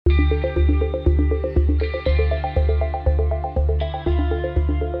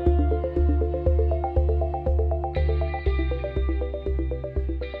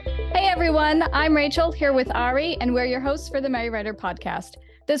everyone. I'm Rachel here with Ari, and we're your hosts for the Merry Writer podcast.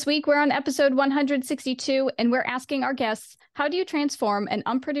 This week, we're on episode 162, and we're asking our guests, how do you transform an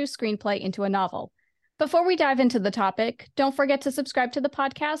unproduced screenplay into a novel? Before we dive into the topic, don't forget to subscribe to the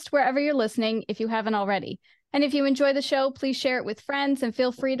podcast wherever you're listening if you haven't already. And if you enjoy the show, please share it with friends and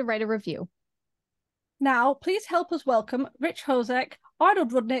feel free to write a review. Now, please help us welcome Rich Hosek,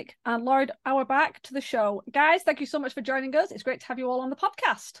 Arnold Rudnick, and Lloyd Auerbach to the show. Guys, thank you so much for joining us. It's great to have you all on the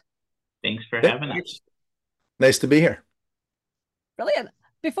podcast. Thanks for having us. Nice to be here. Brilliant.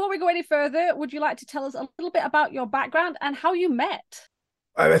 Before we go any further, would you like to tell us a little bit about your background and how you met?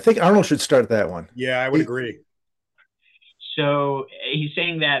 I think Arnold should start that one. Yeah, I would agree. So he's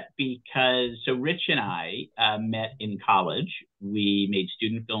saying that because, Rich and I met in college. We made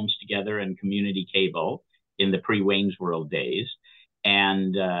student films together in community cable in the pre-Wayne's World days.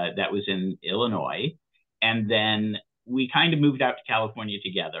 And that was in Illinois. And then we kind of moved out to California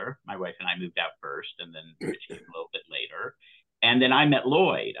together. My wife and I moved out first, and then Rich came a little bit later. And then I met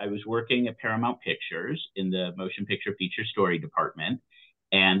Lloyd. I was working at Paramount Pictures in the motion picture feature story department.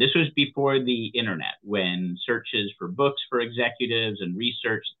 And this was before the internet, when searches for books for executives and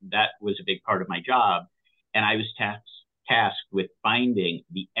research, that was a big part of my job. And I was tasked with finding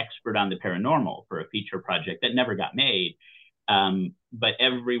the expert on the paranormal for a feature project that never got made. But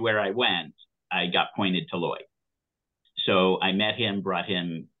everywhere I went, I got pointed to Lloyd. So I met him, brought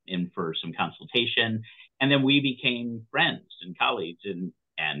him in for some consultation, and then we became friends and colleagues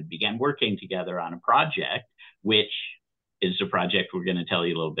and began working together on a project, which is a project we're going to tell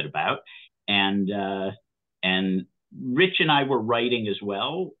you a little bit about. And Rich and I were writing as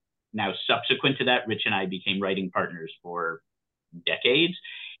well. Now, subsequent to that, Rich and I became writing partners for decades.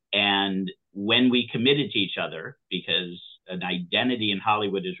 And when we committed to each other, because an identity in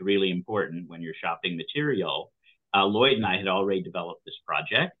Hollywood is really important when you're shopping material, Lloyd and I had already developed this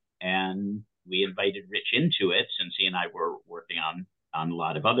project, and we invited Rich into it since he and I were working on a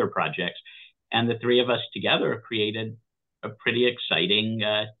lot of other projects. And the three of us together created a pretty exciting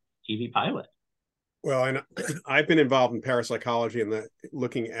TV pilot. Well, and I've been involved in parapsychology and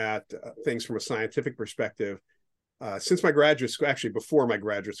looking at things from a scientific perspective since my graduate school, actually before my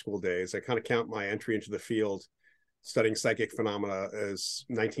graduate school days. I kind of count my entry into the field studying psychic phenomena as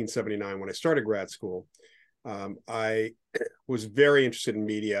 1979 when I started grad school. I was very interested in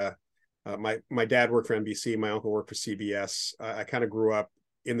media. My dad worked for NBC. My uncle worked for CBS. I kind of grew up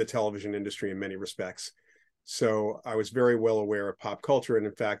in the television industry in many respects. So I was very well aware of pop culture. And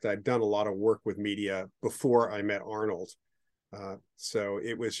in fact, I'd done a lot of work with media before I met Arnold. So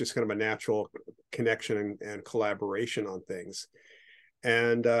it was just kind of a natural connection and collaboration on things.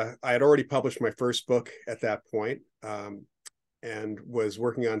 And I had already published my first book at that point, and was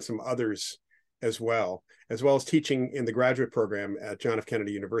working on some others as well as teaching in the graduate program at John F.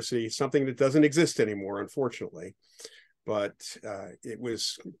 Kennedy University, something that doesn't exist anymore, unfortunately. But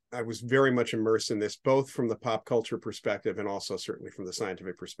I was very much immersed in this, both from the pop culture perspective and also certainly from the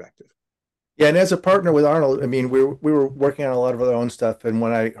scientific perspective. Yeah, and as a partner with Arnold, I mean, we were working on a lot of our own stuff. And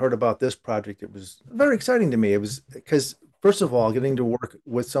when I heard about this project, it was very exciting to me. It was because, first of all, getting to work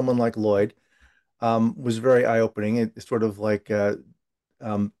with someone like Lloyd was very eye-opening. It sort of like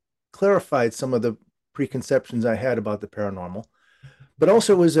clarified some of the preconceptions I had about the paranormal. But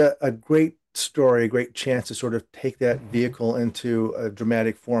also it was a great story, a great chance to sort of take that vehicle into a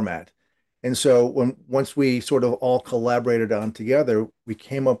dramatic format. And so once we sort of all collaborated on together, we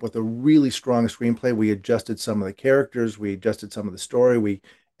came up with a really strong screenplay. We adjusted some of the characters, we adjusted some of the story, we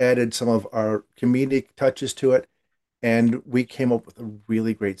added some of our comedic touches to it, and we came up with a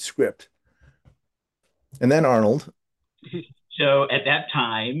really great script. And then Arnold. So at that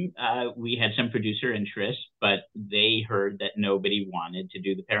time, we had some producer interest, but they heard that nobody wanted to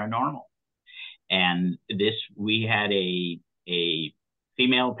do the paranormal. And we had a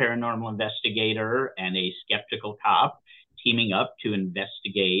female paranormal investigator and a skeptical cop teaming up to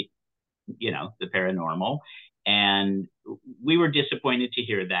investigate, the paranormal. And we were disappointed to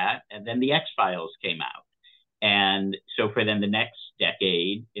hear that. And then the X-Files came out. And so for them, the next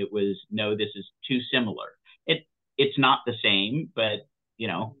decade, it was, no, this is too similar. It's not the same, but,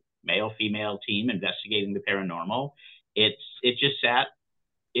 male, female team investigating the paranormal. It just sat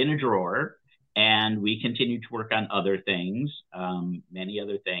in a drawer. And we continued to work on other things, many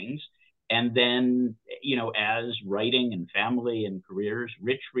other things. And then, as writing and family and careers,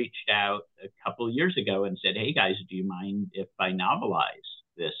 Rich reached out a couple of years ago and said, hey, guys, do you mind if I novelize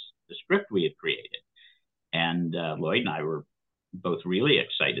the script we had created? And Lloyd and I were both really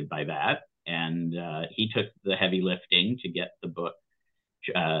excited by that. And he took the heavy lifting to get the book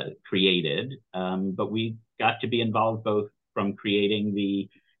created. But we got to be involved both from creating the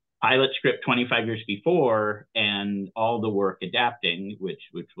pilot script 25 years before, and all the work adapting, which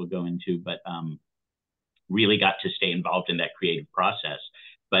we'll go into, but really got to stay involved in that creative process.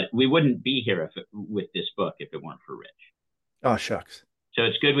 But we wouldn't be here with this book if it weren't for Rich. Oh, shucks. So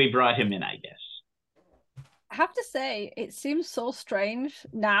it's good we brought him in, I guess. I have to say, it seems so strange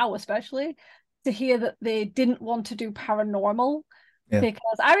now, especially, to hear that they didn't want to do paranormal. Yeah.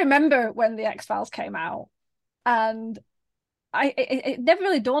 Because I remember when the X-Files came out, and it never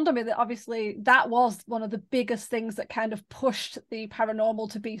really dawned on me that obviously that was one of the biggest things that kind of pushed the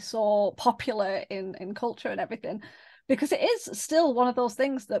paranormal to be so popular in culture and everything, because it is still one of those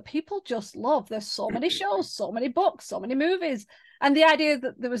things that people just love. There's so many shows, so many books, so many movies, and the idea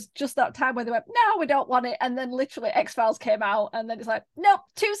that there was just that time where they went, no, we don't want it, and then literally X-Files came out, and then it's like, nope,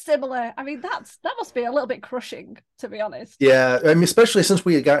 too similar. I mean, that must be a little bit crushing, to be honest. Yeah, I mean, especially since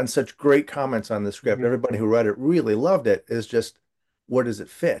we had gotten such great comments on the script, everybody who read it really loved it. Is just, where does it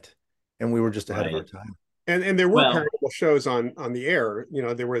fit? And we were just ahead of our time. And there were paranormal shows on the air. You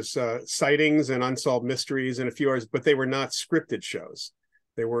know, there was Sightings and Unsolved Mysteries and a few others, but they were not scripted shows.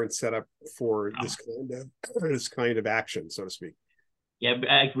 They weren't set up for this kind of action, so to speak. Yeah,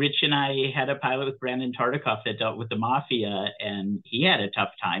 Rich and I had a pilot with Brandon Tartikoff that dealt with the mafia, and he had a tough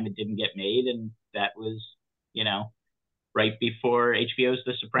time. It didn't get made, and that was, you know, right before HBO's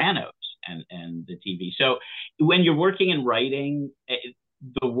The Sopranos and the TV. So when you're working and writing,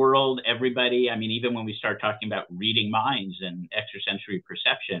 the world, everybody, I mean, even when we start talking about reading minds and extrasensory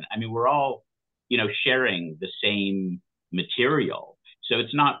perception, I mean, we're all, you know, sharing the same material. So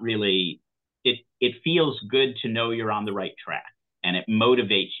it's not really, it feels good to know you're on the right track, and it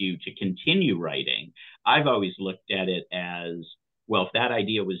motivates you to continue writing. I've always looked at it as, well, if that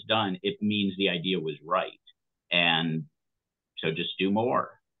idea was done, it means the idea was right. And so just do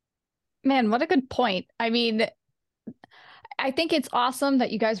more. Man, what a good point. I mean, I think it's awesome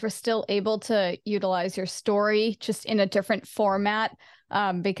that you guys were still able to utilize your story just in a different format,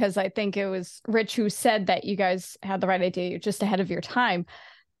 because I think it was Rich who said that you guys had the right idea. You're just ahead of your time.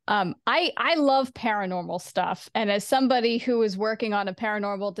 I love paranormal stuff. And as somebody who is working on a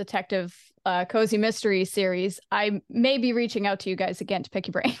paranormal detective cozy mystery series, I may be reaching out to you guys again to pick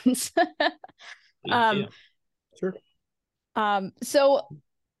your brains. Sure. So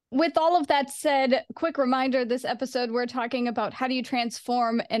with all of that said, quick reminder, this episode, we're talking about how do you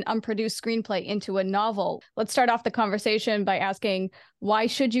transform an unproduced screenplay into a novel. Let's start off the conversation by asking, why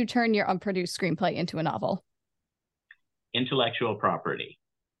should you turn your unproduced screenplay into a novel? Intellectual property.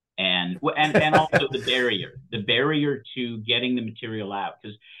 And also the barrier to getting the material out.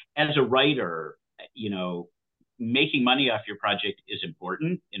 Because as a writer, you know, making money off your project is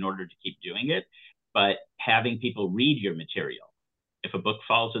important in order to keep doing it, but having people read your material. If a book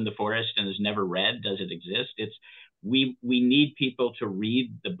falls in the forest and is never read, does it exist? We need people to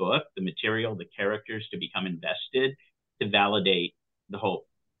read the book, the material, the characters, to become invested, to validate the whole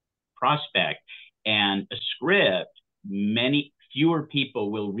prospect. And a script, fewer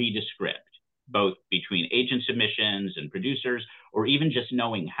people will read a script, both between agent submissions and producers, or even just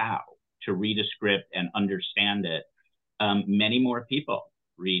knowing how to read a script and understand it. Many more people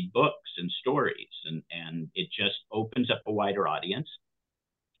read books and stories, and it just opens up a wider audience.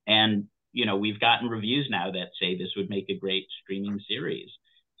 And, you know, we've gotten reviews now that say this would make a great streaming series.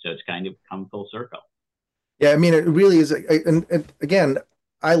 So it's kind of come full circle. Yeah, I mean, it really is. And again,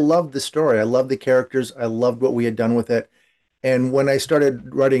 I loved the story. I loved the characters. I loved what we had done with it. And when I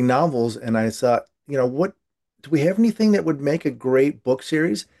started writing novels and I thought, you know, what, do we have anything that would make a great book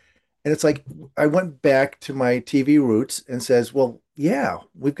series? And it's like, I went back to my TV roots and says, well, yeah,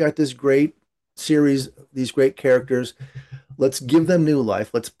 we've got this great series, these great characters. Let's give them new life.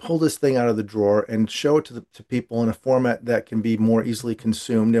 Let's pull this thing out of the drawer and show it to people in a format that can be more easily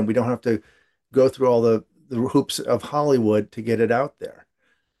consumed. And we don't have to go through all the hoops of Hollywood to get it out there.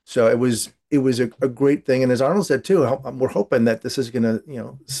 So it was a great thing. And as Arnold said too, we're hoping that this is going to, you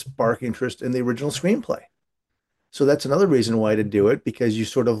know, spark interest in the original screenplay. So that's another reason why to do it, because you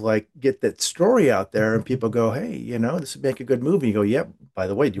sort of like get that story out there and people go, hey, you know, this would make a good movie. You go, yep, by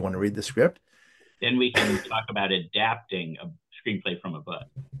the way, do you want to read the script? Then we can talk about adapting a screenplay from a book.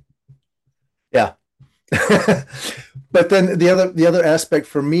 Yeah. But then the other aspect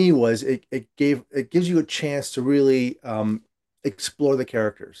for me was it gives you a chance to really explore the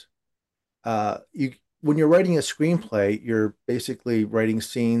characters. When you're writing a screenplay, you're basically writing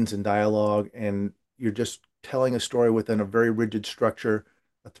scenes and dialogue, and you're just telling a story within a very rigid structure,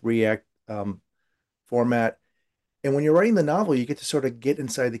 a 3-act format. And when you're writing the novel, you get to sort of get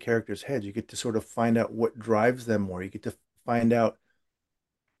inside the characters' heads. You get to sort of find out what drives them more. You get to find out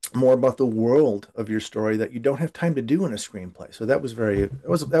more about the world of your story that you don't have time to do in a screenplay. So that was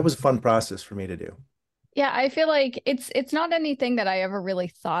that was a fun process for me to do. Yeah, I feel like it's not anything that I ever really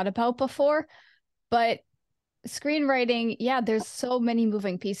thought about before, but screenwriting, yeah, there's so many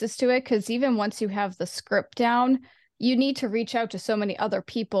moving pieces to it because even once you have the script down, you need to reach out to so many other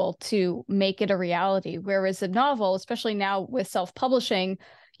people to make it a reality. Whereas a novel, especially now with self-publishing,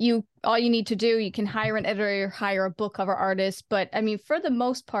 all you need to do, you can hire an editor, hire a book cover artist. But I mean, for the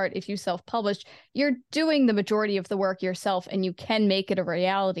most part, if you self-publish, you're doing the majority of the work yourself and you can make it a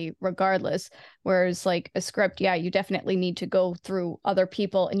reality regardless. Whereas like a script, yeah, you definitely need to go through other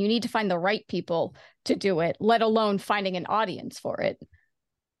people and you need to find the right people to do it, let alone finding an audience for it.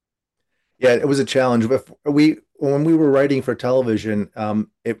 Yeah, it was a challenge. But when we were writing for television,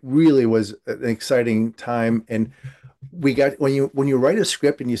 it really was an exciting time. And we got when you write a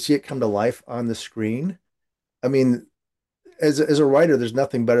script and you see it come to life on the screen, I mean, as a writer, there's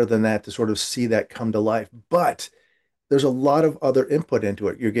nothing better than that to sort of see that come to life. But there's a lot of other input into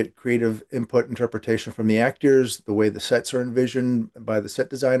it. You get creative input, interpretation from the actors, the way the sets are envisioned by the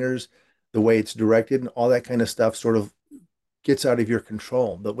set designers, the way it's directed, and all that kind of stuff sort of gets out of your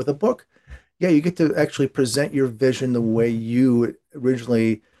control. But with a book, yeah, you get to actually present your vision the way you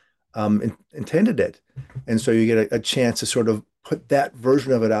originally intended it. And so you get a chance to sort of put that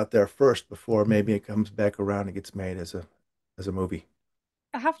version of it out there first before maybe it comes back around and gets made as a movie.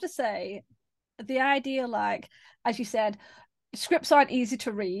 I have to say, the idea, like, as you said, scripts aren't easy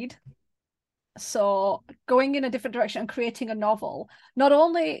to read. So going in a different direction and creating a novel, not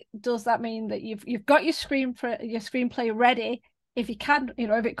only does that mean that you've got your screenplay ready, if you can,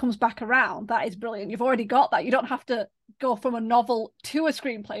 if it comes back around, that is brilliant. You've already got that. You don't have to go from a novel to a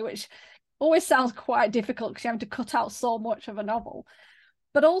screenplay, which always sounds quite difficult because you have to cut out so much of a novel.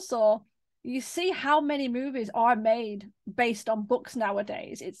 But also, you see how many movies are made based on books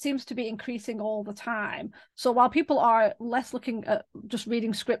nowadays. It seems to be increasing all the time. So while people are less looking at just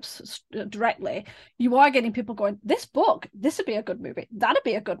reading scripts directly, you are getting people going, this book, this would be a good movie, that'd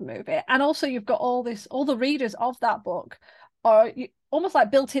be a good movie. And also you've got all the readers of that book are almost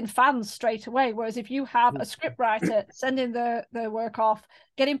like built-in fans straight away. Whereas if you have a script writer sending their work off,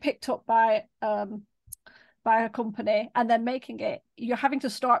 getting picked up by a company and then making it, you're having to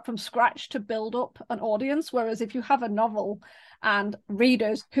start from scratch to build up an audience. Whereas if you have a novel and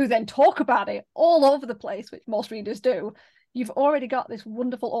readers who then talk about it all over the place, which most readers do, you've already got this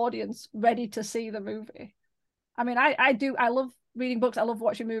wonderful audience ready to see the movie. I mean, I love reading books, I love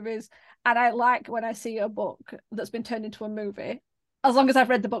watching movies, and I like when I see a book that's been turned into a movie, as long as I've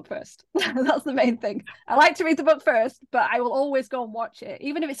read the book first. That's the main thing. I like to read the book first, but I will always go and watch it,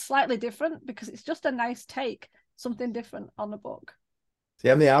 even if it's slightly different, because it's just a nice take, something different on the book. See,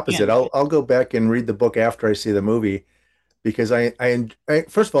 I'm the opposite. Yeah. I'll go back and read the book after I see the movie because I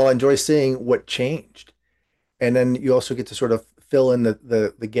first of all I enjoy seeing what changed, and then you also get to sort of fill in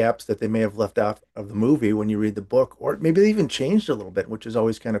the gaps that they may have left out of the movie when you read the book, or maybe they even changed a little bit, which is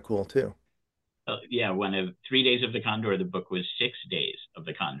always kind of cool too. Yeah, one of 3 Days of the Condor, the book was 6 Days of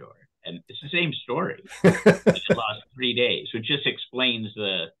the Condor. And it's the same story. It lost 3 days, which just explains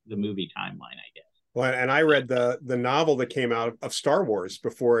the movie timeline, I guess. Well, and I read the novel that came out of Star Wars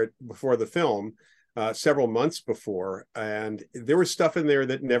before the film, several months before, and there was stuff in there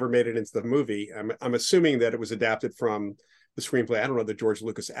that never made it into the movie. I'm assuming that it was adapted from the screenplay. I don't know that George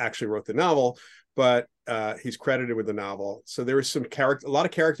Lucas actually wrote the novel, but he's credited with the novel. So there was a lot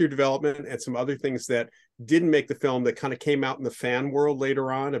of character development and some other things that didn't make the film that kind of came out in the fan world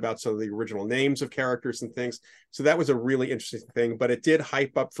later on about some of the original names of characters and things. So that was a really interesting thing, but it did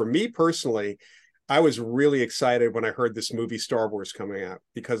hype up for me personally. I was really excited when I heard this movie Star Wars coming out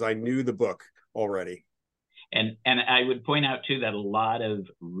because I knew the book already. And I would point out too that a lot of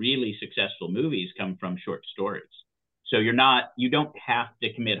really successful movies come from short stories. So you don't have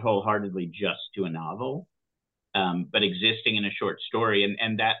to commit wholeheartedly just to a novel, but existing in a short story.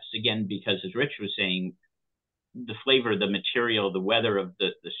 And that's, again, because, as Rich was saying, the flavor, the material, the weather of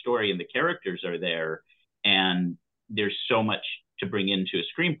the story and the characters are there. And there's so much to bring into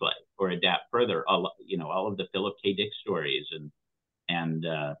a screenplay or adapt further. All of the Philip K. Dick stories and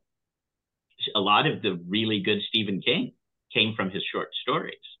a lot of the really good Stephen King came from his short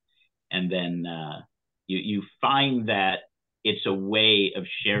stories. And then you find that it's a way of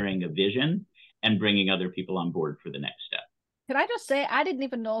sharing a vision and bringing other people on board for the next step. Can I just say, I didn't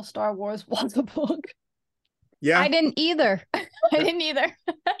even know Star Wars was a book. Yeah, I didn't either. A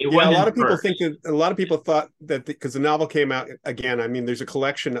lot of people thought that because the novel came out again. I mean, there's a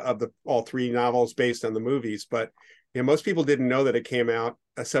collection of all three novels based on the movies, but most people didn't know that it came out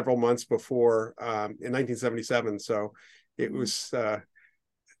several months before in 1977. So it was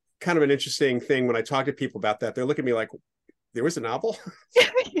kind of an interesting thing when I talk to people about that. They look at me like, there was a novel,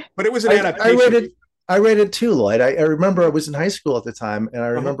 but it was an adaptation. I read it too, Lloyd. I remember I was in high school at the time, and I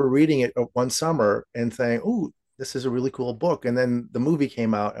remember reading it one summer and saying, "Oh, this is a really cool book." And then the movie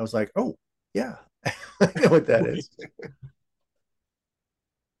came out. I was like, "Oh, yeah, I know what that is."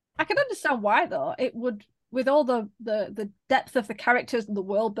 I can understand why, though. It would, with all the depth of the characters and the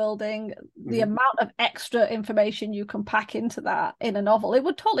world building, the amount of extra information you can pack into that in a novel, it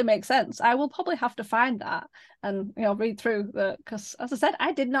would totally make sense. I will probably have to find that and read through because, as I said,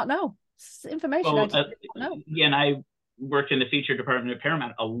 I did not know. It's information I did not know. Yeah, and I worked in the feature department at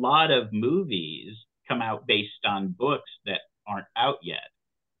Paramount. A lot of movies come out based on books that aren't out yet.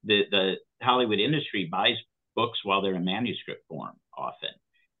 The Hollywood industry buys books while they're in manuscript form often,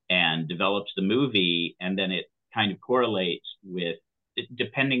 and develops the movie, and then it kind of correlates with,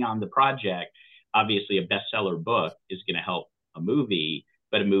 depending on the project. Obviously, a bestseller book is going to help a movie,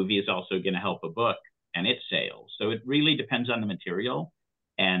 but a movie is also going to help a book and its sales. So it really depends on the material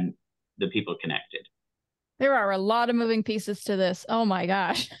and the people connected. There are a lot of moving pieces to this. Oh my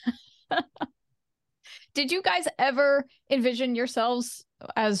gosh. Did you guys ever envision yourselves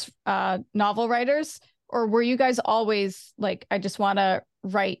as novel writers? Or were you guys always like, I just want to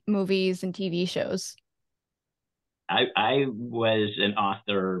write movies and TV shows? I was an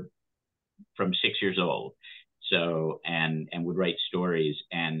author from 6 years old, so and would write stories,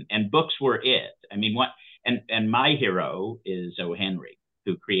 and books were it. I mean, and my hero is O. Henry,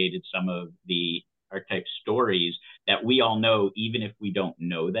 who created some of the archetype stories that we all know, even if we don't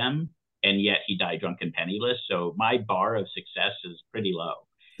know them, and yet he died drunk and penniless. So my bar of success is pretty low,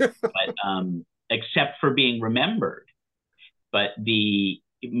 but except for being remembered. But the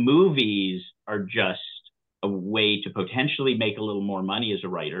movies are just a way to potentially make a little more money as a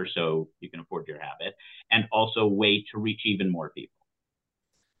writer, so you can afford your habit, and also a way to reach even more people.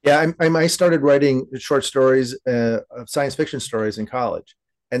 Yeah, I started writing short stories, science fiction stories in college.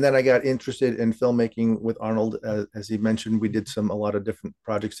 And then I got interested in filmmaking with Arnold. As he mentioned, we did a lot of different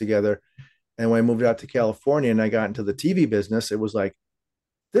projects together. And when I moved out to California and I got into the TV business, it was like,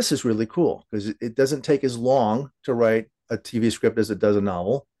 this is really cool because it doesn't take as long to write a TV script as it does a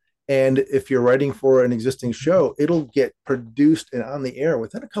novel. And if you're writing for an existing show, it'll get produced and on the air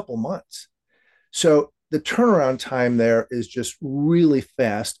within a couple months. So the turnaround time there is just really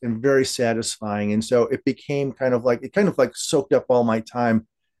fast and very satisfying. And so it became kind of like soaked up all my time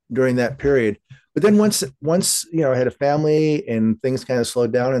during that period. But then once I had a family and things kind of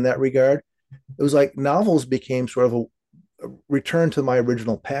slowed down in that regard, it was like novels became sort of a return to my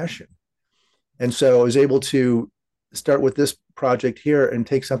original passion. And so I was able to start with this project here and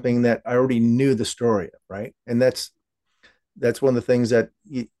take something that I already knew the story of, right? And that's one of the things that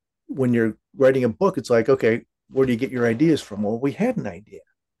when you're writing a book, it's like, okay, where do you get your ideas from? Well, we had an idea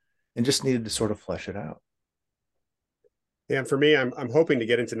and just needed to sort of flesh it out. Yeah, and for me, I'm hoping to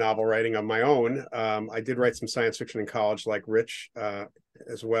get into novel writing on my own. I did write some science fiction in college, like Rich,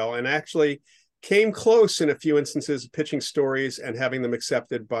 as well, and actually came close in a few instances of pitching stories and having them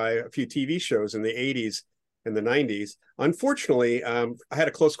accepted by a few TV shows in the 80s and the 90s. Unfortunately, I had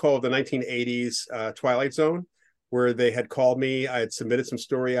a close call of the 1980s Twilight Zone, where they had called me. I had submitted some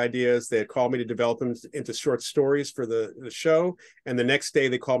story ideas. They had called me to develop them into short stories for the show. And the next day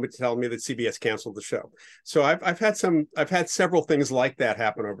they called me to tell me that CBS canceled the show. So I've had several things like that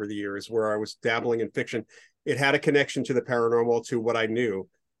happen over the years where I was dabbling in fiction. It had a connection to the paranormal, to what I knew.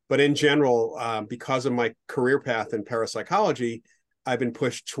 But in general, because of my career path in parapsychology, I've been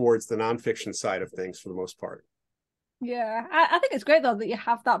pushed towards the nonfiction side of things for the most part. Yeah, I think it's great though that you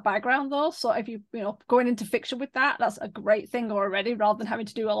have that background though. So if you going into fiction with that, that's a great thing already, rather than having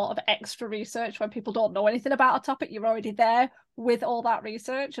to do a lot of extra research when people don't know anything about a topic. You're already there with all that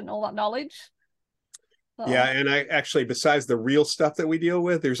research and all that knowledge. So. Yeah, and I actually, besides the real stuff that we deal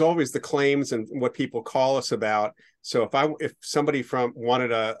with, there's always the claims and what people call us about. So if somebody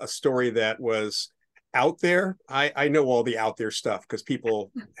wanted a story that was out there, I know all the out there stuff because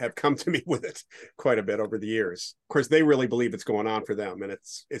people have come to me with it quite a bit over the years. Of course, they really believe it's going on for them, and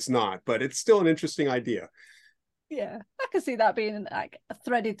it's not, but it's still an interesting idea. Yeah, I can see that being like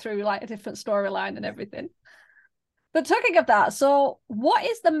threaded through like a different storyline and everything. But talking of that, so what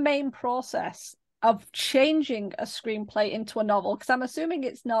is the main process of changing a screenplay into a novel? Because I'm assuming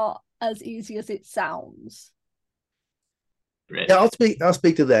it's not as easy as it sounds. Yeah, I'll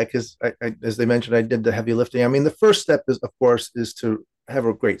speak to that because as they mentioned, I did the heavy lifting. I mean, the first step is, of course, is to have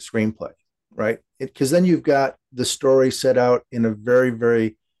a great screenplay, right? Because then you've got the story set out in a very,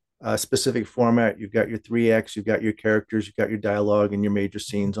 very specific format. You've got your 3 acts, you've got your characters, you've got your dialogue and your major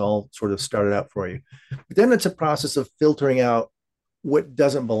scenes all sort of started out for you. But then it's a process of filtering out what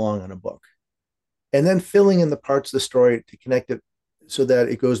doesn't belong in a book, and then filling in the parts of the story to connect it so that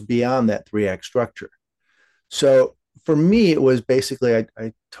it goes beyond that 3-act structure. So for me, it was basically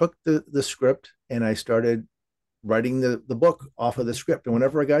I took the script and I started writing the book off of the script. And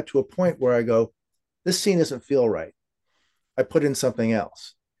whenever I got to a point where I go, this scene doesn't feel right, I put in something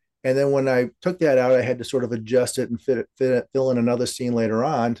else. And then when I took that out, I had to sort of adjust it and fill in another scene later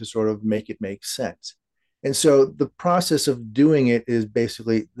on to sort of make it make sense. And so the process of doing it is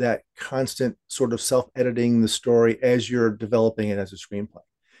basically that constant sort of self-editing the story as you're developing it as a screenplay.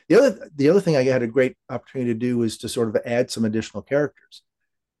 The other thing I had a great opportunity to do was to sort of add some additional characters.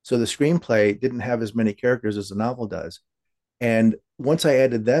 So the screenplay didn't have as many characters as the novel does. And once I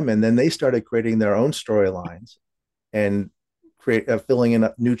added them in, then they started creating their own storylines and filling in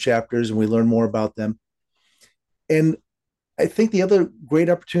new chapters, and we learn more about them. And I think the other great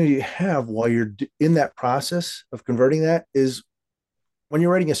opportunity you have while you're in that process of converting that is when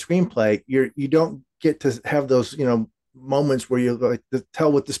you're writing a screenplay, you don't get to have those, moments where you like to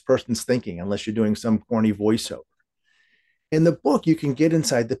tell what this person's thinking unless you're doing some corny voiceover. In the book, you can get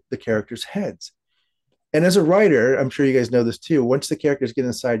inside the characters' heads. And as a writer, I'm sure you guys know this too, once the characters get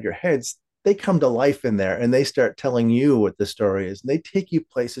inside your heads, they come to life in there and they start telling you what the story is. And they take you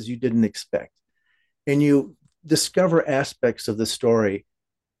places you didn't expect. And you discover aspects of the story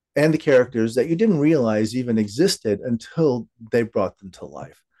and the characters that you didn't realize even existed until they brought them to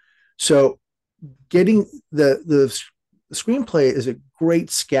life. So getting the screenplay is a great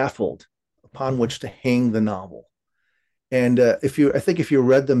scaffold upon which to hang the novel. And I think if you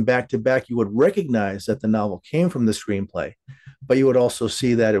read them back to back, you would recognize that the novel came from the screenplay, but you would also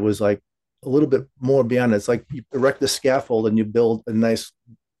see that it was like a little bit more beyond it. It's like you erect the scaffold and you build a nice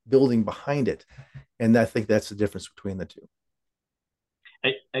building behind it. And I think that's the difference between the two.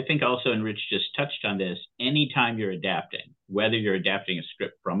 I think also, and Rich just touched on this, anytime you're adapting, whether you're adapting a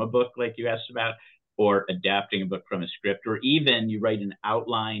script from a book like you asked about, or adapting a book from a script, or even you write an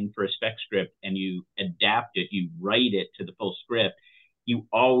outline for a spec script and you adapt it, you write it to the full script, you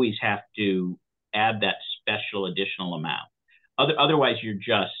always have to add that special additional amount. Otherwise, you're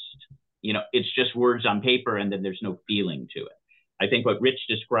just, it's just words on paper and then there's no feeling to it. I think what Rich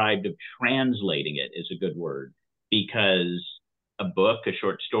described of translating it is a good word, because a book, a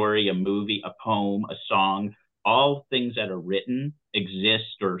short story, a movie, a poem, a song, all things that are written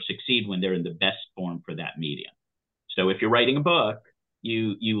exist or succeed when they're in the best form for that medium. So if you're writing a book,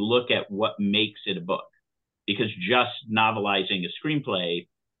 you look at what makes it a book, because just novelizing a screenplay,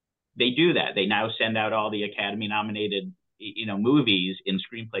 they do that. They now send out all the Academy nominated, movies in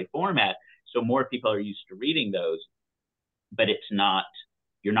screenplay format. So more people are used to reading those, but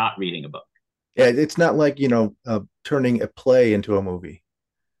you're not reading a book. Yeah, it's not like, turning a play into a movie.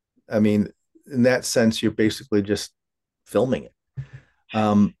 I mean, in that sense, you're basically just filming it.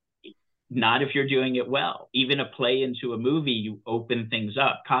 Not if you're doing it well. Even a play into a movie, you open things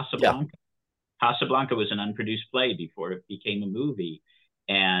up. Casablanca. Yeah. Casablanca was an unproduced play before it became a movie.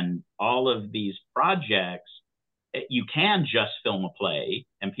 And all of these projects, you can just film a play,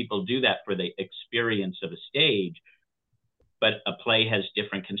 and people do that for the experience of a stage, but a play has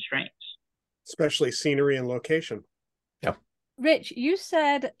different constraints. Especially scenery and location. Yeah. Rich, you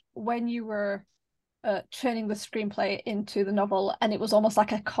said when you were turning the screenplay into the novel, and it was almost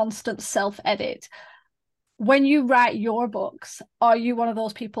like a constant self-edit. When you write your books, are you one of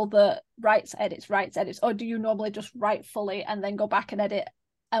those people that writes, edits, or do you normally just write fully and then go back and edit?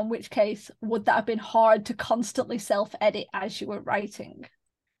 In which case, would that have been hard to constantly self-edit as you were writing?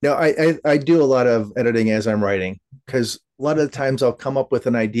 No, I do a lot of editing as I'm writing, because a lot of the times I'll come up with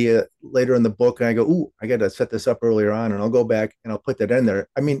an idea later in the book and I go, ooh, I got to set this up earlier on, and I'll go back and I'll put that in there.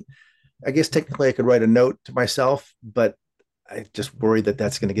 I mean, I guess technically I could write a note to myself, but I just worry that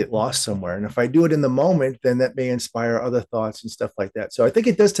that's going to get lost somewhere. And if I do it in the moment, then that may inspire other thoughts and stuff like that. So I think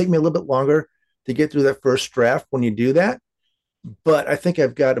it does take me a little bit longer to get through that first draft when you do that. But I think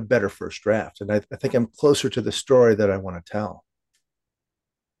I've got a better first draft, and I think I'm closer to the story that I want to tell.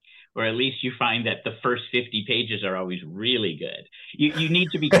 Or at least you find that the first 50 pages are always really good. You need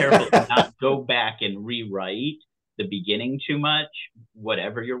to be careful to not go back and rewrite the beginning too much,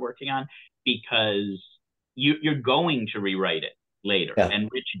 whatever you're working on, because you're going to rewrite it later. Yeah. And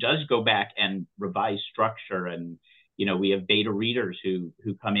Rich does go back and revise structure, and we have beta readers who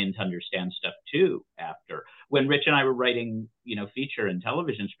come in to understand stuff too after. When Rich and I were writing feature and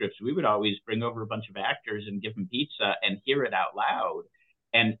television scripts, we would always bring over a bunch of actors and give them pizza and hear it out loud.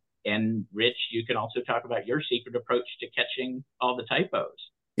 And Rich, you can also talk about your secret approach to catching all the typos.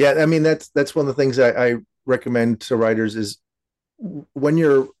 Yeah, I mean, that's one of the things I recommend to writers is when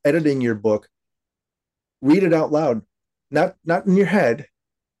you're editing your book, read it out loud. not in your head.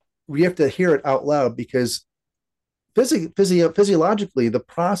 You have to hear it out loud because physiologically, the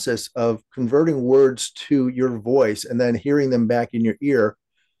process of converting words to your voice and then hearing them back in your ear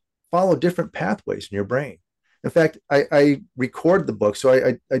follow different pathways in your brain. In fact, I record the book. So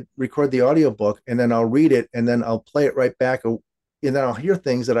I record the audio book and then I'll read it and then I'll play it right back. And then I'll hear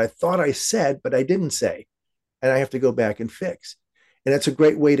things that I thought I said, but I didn't say. And I have to go back and fix. And it's a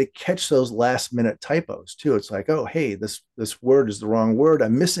great way to catch those last minute typos too. It's like, oh, hey, this word is the wrong word.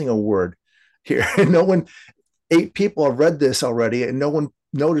 I'm missing a word here. And no one, 8 people have read this already, and no one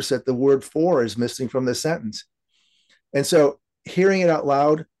noticed that the word for is missing from the sentence. And so hearing it out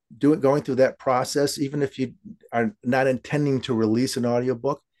loud, going through that process, even if you are not intending to release an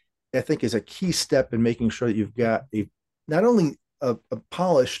audiobook, I think is a key step in making sure that you've got not only a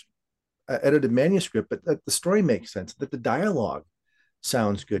polished edited manuscript, but that the story makes sense, that the dialogue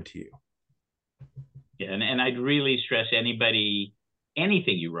sounds good to you. Yeah, and I'd really stress anything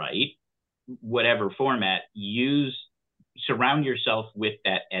you write, whatever format, surround yourself with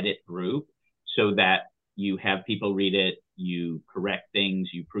that edit group so that you have people read it, you correct things,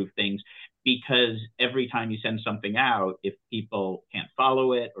 you proof things, because every time you send something out, if people can't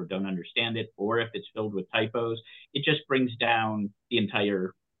follow it or don't understand it, or if it's filled with typos, it just brings down the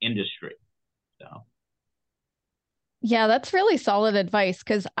entire industry. So. Yeah, that's really solid advice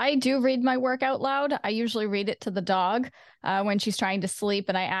because I do read my work out loud. I usually read it to the dog when she's trying to sleep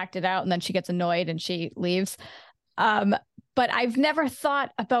and I act it out and then she gets annoyed and she leaves. But I've never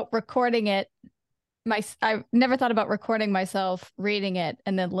thought about recording it. I've never thought about recording myself reading it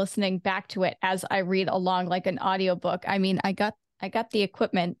and then listening back to it as I read along like an audiobook. I mean, I got the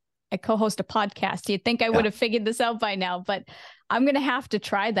equipment. I co-host a podcast. You'd think I would have figured this out by now, but I'm going to have to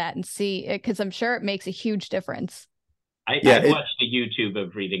try that and see it because I'm sure it makes a huge difference. I watched the YouTube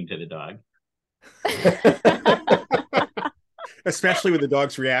of reading to the dog. Especially with the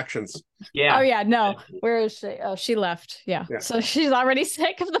dog's reactions. Yeah. Oh, yeah. No. Where is she? Oh, she left. Yeah. So she's already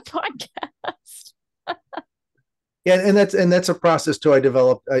sick of the podcast. Yeah, and that's a process too. I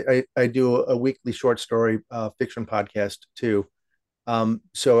developed. I do a weekly short story fiction podcast too.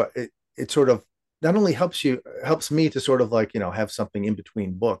 So it sort of not only helps me to sort of like, have something in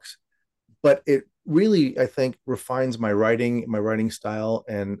between books, but it really, I think, refines my writing style,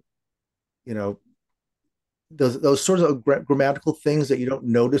 and those sorts of grammatical things that you don't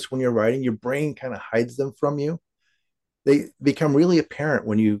notice when you're writing, your brain kind of hides them from you. They become really apparent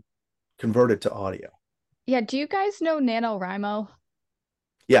when you convert it to audio. Yeah. Do you guys know NaNoWriMo?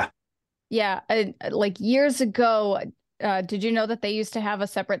 Yeah. Yeah. Like years ago, did you know that they used to have a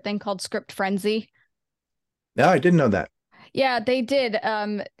separate thing called Script Frenzy? No, I didn't know that. Yeah, they did.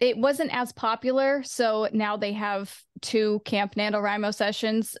 It wasn't as popular, so now they have 2 Camp NaNoWriMo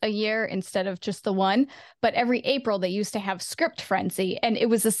sessions a year instead of just the one. But every April, they used to have Script Frenzy, and it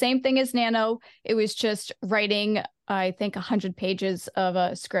was the same thing as Nano. It was just writing, I think, 100 pages of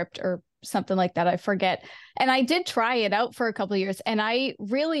a script or something like that. I forget. And I did try it out for a couple of years, and I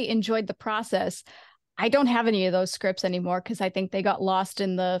really enjoyed the process. I don't have any of those scripts anymore because I think they got lost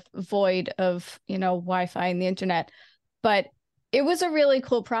in the void of, Wi-Fi and the internet. But it was a really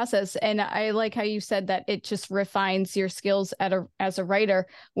cool process. And I like how you said that it just refines your skills as a writer,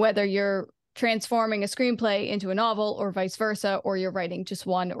 whether you're transforming a screenplay into a novel or vice versa, or you're writing just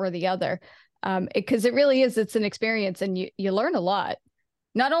one or the other. Because it really is, it's an experience and you learn a lot,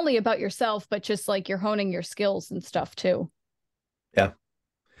 not only about yourself, but just like you're honing your skills and stuff too. Yeah.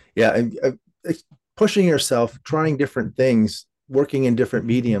 Yeah. And pushing yourself, trying different things, working in different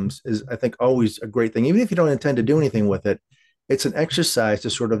mediums is, I think, always a great thing. Even if you don't intend to do anything with it, it's an exercise to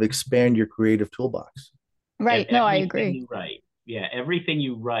sort of expand your creative toolbox. Right. No, I agree. Right. Yeah. Everything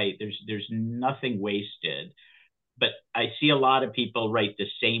you write, there's nothing wasted. But I see a lot of people write the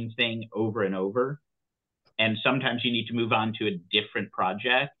same thing over and over. And sometimes you need to move on to a different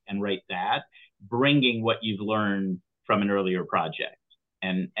project and write that, bringing what you've learned from an earlier project.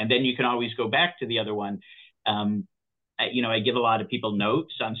 And then you can always go back to the other one. I give a lot of people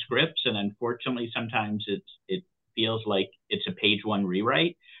notes on scripts, and unfortunately, sometimes it feels like it's a page 1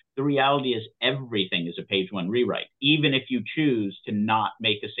 rewrite. The reality is everything is a page 1 rewrite. Even if you choose to not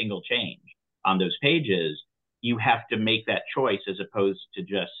make a single change on those pages, you have to make that choice as opposed to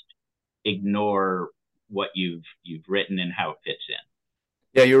just ignore what you've written and how it fits in.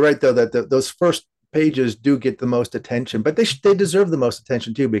 Yeah, you're right though that those first pages do get the most attention, but they deserve the most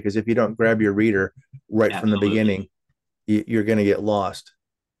attention too, because if you don't grab your reader right from the beginning, you're going to get lost.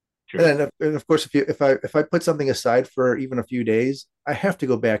 True. And of course, if I put something aside for even a few days, I have to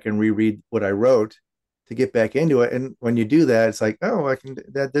go back and reread what I wrote to get back into it. And when you do that, it's like, oh, I can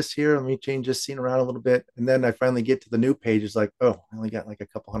add this here. Let me change this scene around a little bit. And then I finally get to the new page. It's like, oh, I only got like a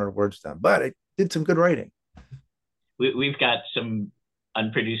couple hundred words done, but I did some good writing. We've got some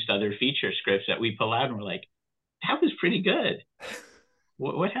unproduced other feature scripts that we pull out and we're like, that was pretty good.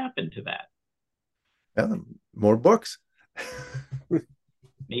 What happened to that? Well, more books.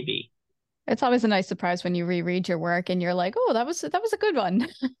 Maybe. It's always a nice surprise when you reread your work and you're like, oh, that was a good one.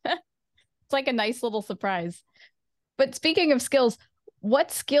 It's like a nice little surprise. But speaking of skills,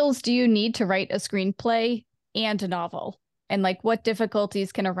 what skills do you need to write a screenplay and a novel? And like what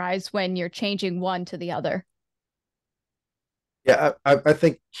difficulties can arise when you're changing one to the other? Yeah, I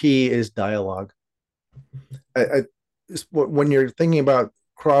think key is dialogue. When you're thinking about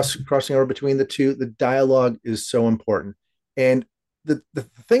crossing over between the two, the dialogue is so important. And the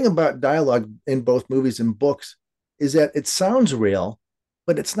thing about dialogue in both movies and books is that it sounds real,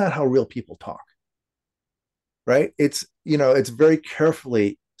 but it's not how real people talk. Right? It's very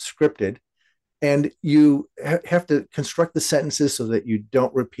carefully scripted, and you have to construct the sentences so that you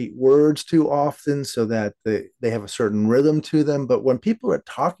don't repeat words too often, so that they have a certain rhythm to them. But when people are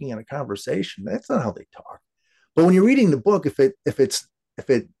talking in a conversation, that's not how they talk. But when you're reading the book, if you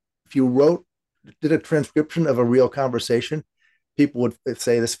did a transcription of a real conversation, people would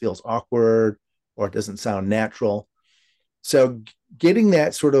say this feels awkward or it doesn't sound natural. So getting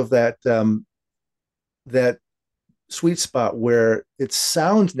that sort of that sweet spot where it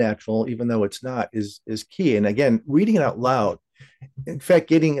sounds natural even though it's not is key. And again, reading it out loud, in fact,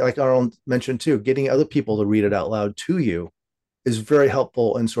 getting, like Arlen mentioned too, getting other people to read it out loud to you is very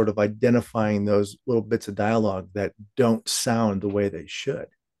helpful in sort of identifying those little bits of dialogue that don't sound the way they should.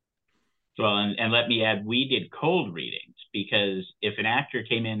 Well, and let me add, we did cold readings, because if an actor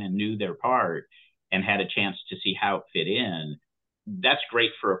came in and knew their part and had a chance to see how it fit in, that's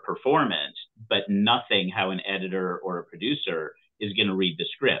great for a performance, but nothing how an editor or a producer is going to read the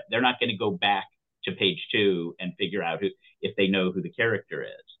script. They're not going to go back to page 2 and figure out if they know who the character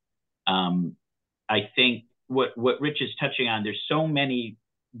is. I think what Rich is touching on, there's so many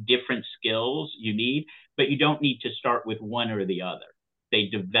different skills you need, but you don't need to start with one or the other. They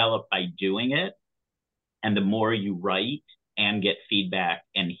develop by doing it. And the more you write and get feedback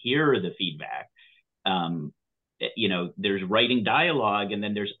and hear the feedback, there's writing dialogue, and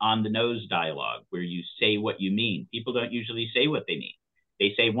then there's on the nose dialogue where you say what you mean. People don't usually say what they mean.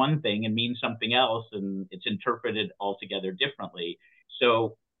 They say one thing and mean something else, and it's interpreted altogether differently.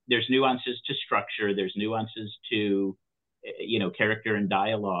 So there's nuances to structure. There's nuances to, character and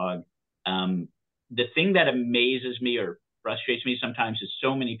dialogue. The thing that amazes me or frustrates me sometimes is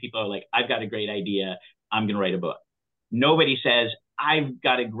so many people are like, I've got a great idea, I'm going to write a book. Nobody says, I've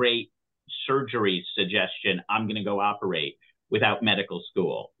got a great surgery suggestion, I'm going to go operate, without medical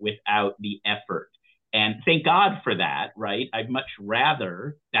school, without the effort. And thank God for that, right? I'd much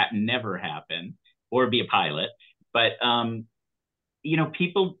rather that never happen or be a pilot. But,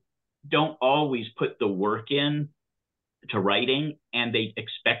 people don't always put the work in to writing, and they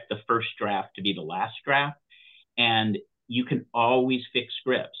expect the first draft to be the last draft. And you can always fix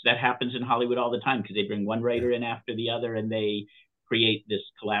scripts. That happens in Hollywood all the time, because they bring one writer in after the other and they create this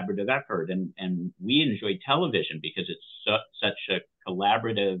collaborative effort. And we enjoy television because it's such a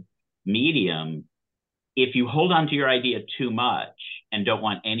collaborative medium. If you hold on to your idea too much and don't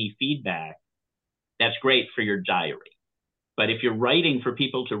want any feedback, that's great for your diary. But if you're writing for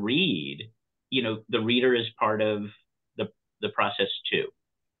people to read, the reader is part of the process too.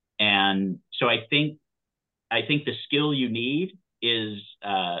 And so I think the skill you need is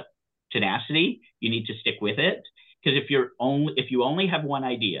tenacity. You need to stick with it. Because if you only have one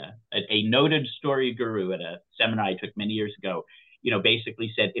idea, a noted story guru at a seminar I took many years ago,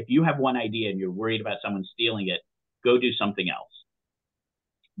 basically said, if you have one idea and you're worried about someone stealing it, go do something else.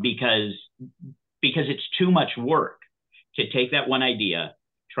 Because it's too much work to take that one idea,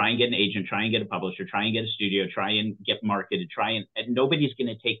 try and get an agent, try and get a publisher, try and get a studio, try and get marketed, and nobody's going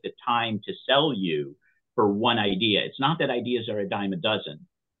to take the time to sell you for one idea. It's not that ideas are a dime a dozen,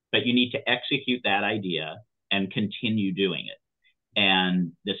 but you need to execute that idea and continue doing it.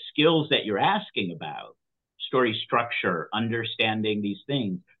 And the skills that you're asking about, story structure, understanding these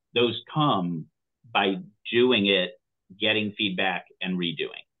things, those come by doing it, getting feedback, and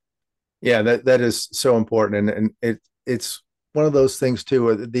redoing. Yeah, that is so important. And it's one of those things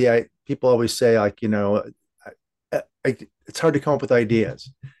too. People always say, like, it's hard to come up with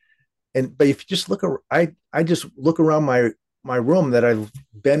ideas. But if you just look, I just look around my room that I've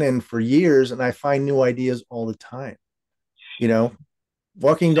been in for years, and I find new ideas all the time.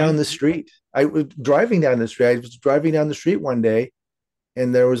 Walking down the street, I was driving down the street one day,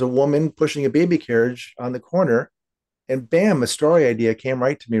 and there was a woman pushing a baby carriage on the corner, and bam, a story idea came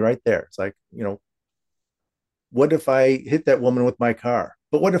right to me right there. It's like, what if I hit that woman with my car?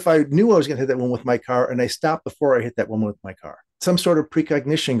 But what if I knew I was going to hit that woman with my car and I stopped before I hit that woman with my car? Some sort of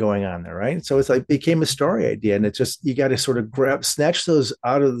precognition going on there, right? So it's like became a story idea, and it's just you got to sort of snatch those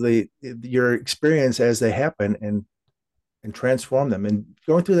out of your experience as they happen, and transform them. And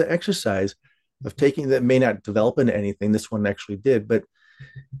going through the exercise of taking that may not develop into anything. This one actually did, but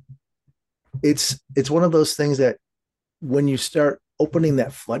it's one of those things that when you start opening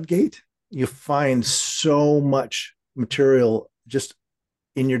that floodgate, you find so much material just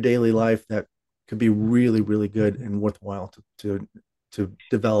in your daily life that could be really, really good and worthwhile to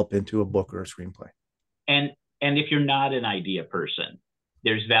develop into a book or a screenplay. And if you're not an idea person,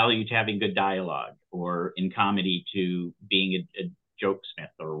 there's value to having good dialogue, or in comedy to being a joke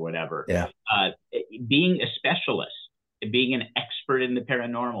smith or whatever. Yeah. Being a specialist, being an expert in the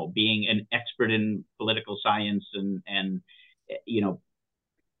paranormal, being an expert in political science and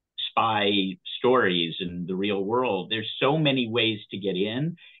spy stories in the real world. There's so many ways to get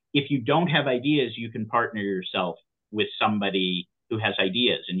in. If you don't have ideas, you can partner yourself with somebody who has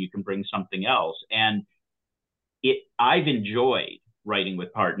ideas, and you can bring something else. And I've enjoyed writing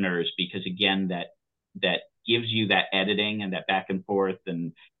with partners because, again, that gives you that editing and that back and forth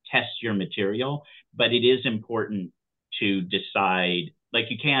and tests your material. But it is important to decide, like,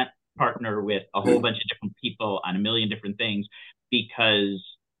 you can't partner with a whole bunch of different people on a million different things, because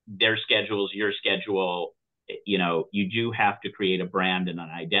their schedule's your schedule. You do have to create a brand and an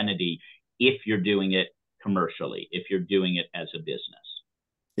identity if you're doing it commercially, if you're doing it as a business.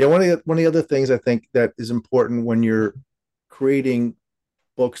 Yeah, one of the other things I think that is important when you're creating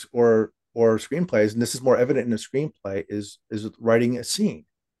books or screenplays, and this is more evident in a screenplay, is writing a scene.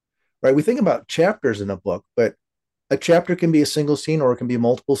 Right? We think about chapters in a book, but a chapter can be a single scene, or it can be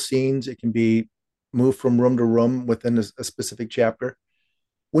multiple scenes. It can be moved from room to room within a specific chapter.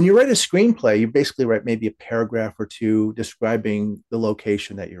 When you write a screenplay, you basically write maybe a paragraph or two describing the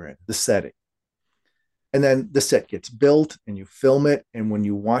location that you're in, the setting. And then the set gets built and you film it. And when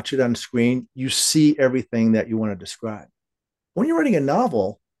you watch it on screen, you see everything that you want to describe. When you're writing a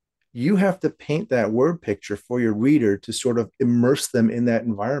novel, you have to paint that word picture for your reader to sort of immerse them in that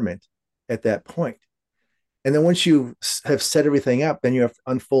environment at that point. And then once you have set everything up, then you have to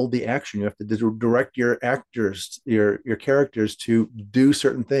unfold the action. You have to direct your actors, your characters to do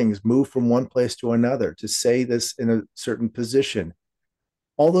certain things, move from one place to another, to say this in a certain position.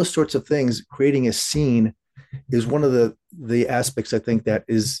 All those sorts of things. Creating a scene is one of the aspects, I think, that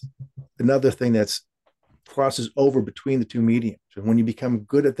is another thing that's crosses over between the two mediums. And when you become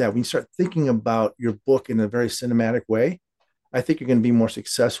good at that, when you start thinking about your book in a very cinematic way, I think you're going to be more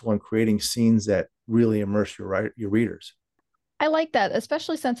successful in creating scenes that really immerse your readers. I like that,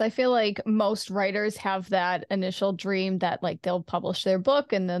 especially since I feel like most writers have that initial dream that, like, they'll publish their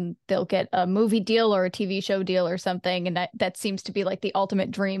book and then they'll get a movie deal or a TV show deal or something. And that seems to be like the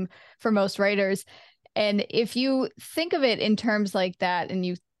ultimate dream for most writers. And if you think of it in terms like that, and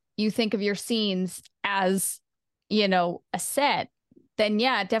you think of your scenes as, a set, then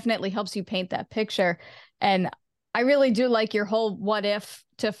yeah, it definitely helps you paint that picture. And I really do like your whole what if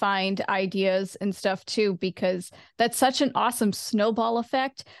to find ideas and stuff too, because that's such an awesome snowball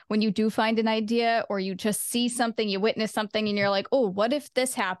effect when you do find an idea, or you just see something, you witness something, and you're like, oh, what if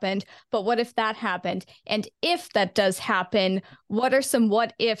this happened? But what if that happened? And if that does happen, what are some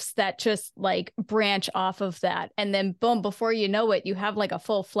what ifs that just like branch off of that? And then boom, before you know it, you have like a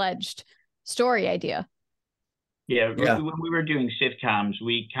full-fledged story idea. Yeah. When we were doing sitcoms,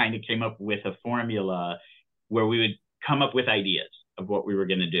 we kind of came up with a formula where we would come up with ideas of what we were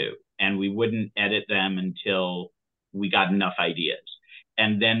going to do, and we wouldn't edit them until we got enough ideas.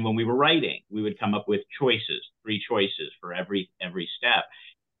 And then when we were writing, we would come up with choices, 3 choices for every step.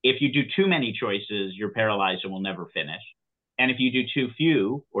 If you do too many choices, you're paralyzed and will never finish. And if you do too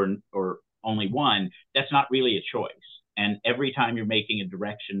few or only one, that's not really a choice. And every time you're making a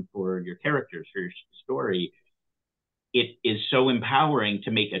direction for your characters, for your story, it is so empowering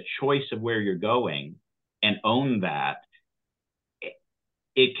to make a choice of where you're going and own that.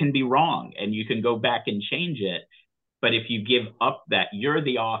 It can be wrong and you can go back and change it. But if you give up that, you're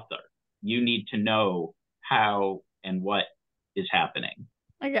the author. You need to know how and what is happening.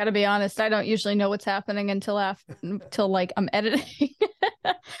 I got to be honest, I don't usually know what's happening until like I'm editing.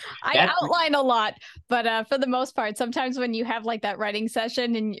 I outline a lot, but for the most part, sometimes when you have like that writing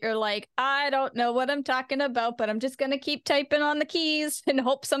session and you're like, I don't know what I'm talking about, but I'm just going to keep typing on the keys and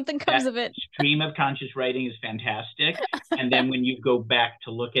hope something comes of it. Stream of conscious writing is fantastic. And then when you go back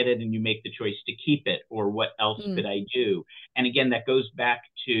to look at it and you make the choice to keep it, or what else could I do? And again, that goes back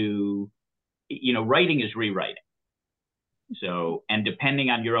to, writing is rewriting. So, and depending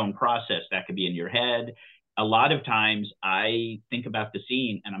on your own process, that could be in your head. A lot of times I think about the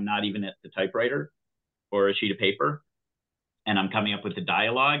scene and I'm not even at the typewriter or a sheet of paper, and I'm coming up with the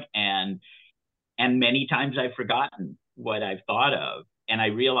dialogue, and many times I've forgotten what I've thought of, and I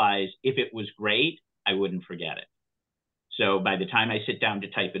realize if it was great, I wouldn't forget it. So by the time I sit down to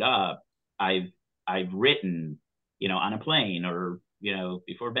type it up, I've written, on a plane or,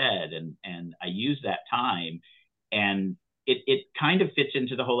 before bed, and I use that time, and it kind of fits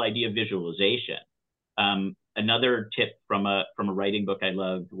into the whole idea of visualization. Another tip from a writing book I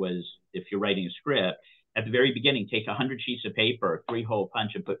loved was, if you're writing a script, at the very beginning, take 100 sheets of paper, 3-hole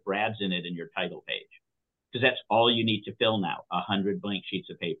punch, and put brads in it in your title page, because that's all you need to fill now, 100 blank sheets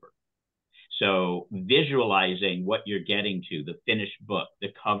of paper. So visualizing what you're getting to, the finished book, the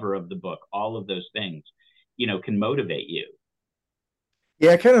cover of the book, all of those things, can motivate you.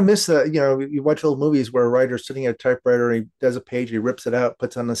 Yeah, I kind of miss that. You watch old movies where a writer's sitting at a typewriter, and he does a page, he rips it out,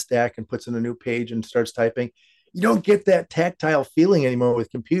 puts on a stack, and puts in a new page and starts typing. You don't get that tactile feeling anymore with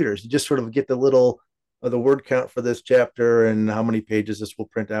computers. You just sort of get the word count for this chapter and how many pages this will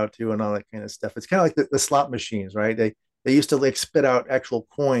print out to and all that kind of stuff. It's kind of like the slot machines, right? They used to like spit out actual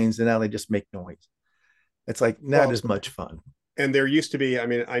coins, and now they just make noise. It's like not as much fun. And there used to be,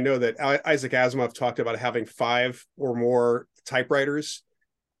 I know that Isaac Asimov talked about having 5 or more typewriters,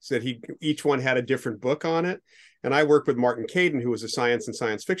 so that each one had a different book on it. And I worked with Martin Caden, who was a science and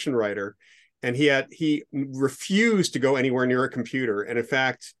science fiction writer, and he refused to go anywhere near a computer. And in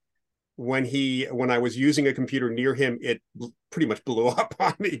fact, when I was using a computer near him, it pretty much blew up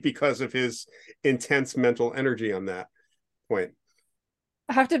on me because of his intense mental energy on that point.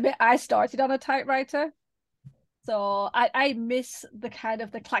 I have to admit, I started on a typewriter, so I miss the kind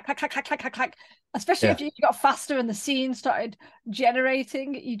of the clack, clack, clack, clack, clack, clack, clack. Especially if you got faster and the scene started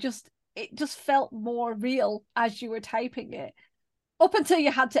generating, it just felt more real as you were typing it. Up until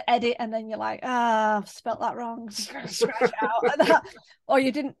you had to edit, and then you're like, I've spelt that wrong, scratch out that, or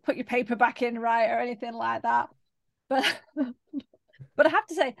you didn't put your paper back in right or anything like that. But I have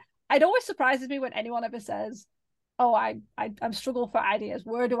to say, it always surprises me when anyone ever says, "Oh, I'm struggle for ideas.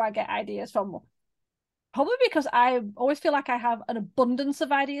 Where do I get ideas from?" Probably because I always feel like I have an abundance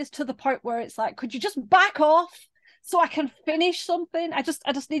of ideas, to the point where it's like, could you just back off so I can finish something? I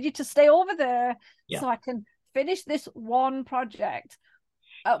just need you to stay over there so I can finish this one project,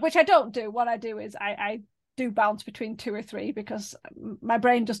 which I don't do. What I do is I do bounce between 2 or 3, because my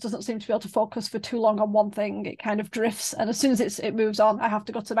brain just doesn't seem to be able to focus for too long on one thing. It kind of drifts, and as soon as it moves on, I have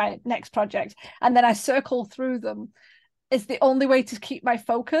to go to my next project, and then I circle through them. It's the only way to keep my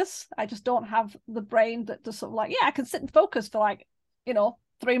focus. I just don't have the brain that just sort of like, I can sit and focus for like,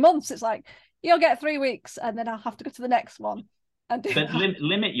 3 months. It's like, you'll get 3 weeks, and then I'll have to go to the next one. But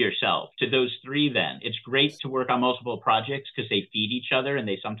limit yourself to those 3 then. It's great to work on multiple projects because they feed each other and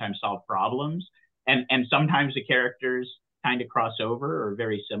they sometimes solve problems. And sometimes the characters kind of cross over or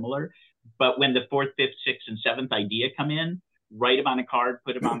very similar. But when the 4th, 5th, 6th, and 7th idea come in, write them on a card,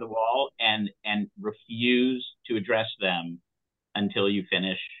 put them on the wall, and refuse to address them until you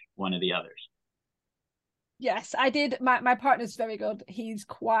finish one of the others. Yes, I did. My partner's very good. He's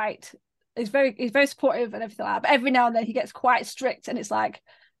very supportive and everything like that. But every now and then he gets quite strict, and it's like,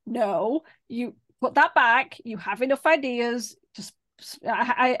 no, you put that back. You have enough ideas. Just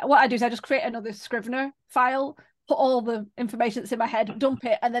what I do is I just create another Scrivener file, put all the information that's in my head, dump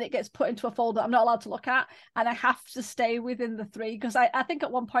it, and then it gets put into a folder I'm not allowed to look at, and I have to stay within the 3, because I think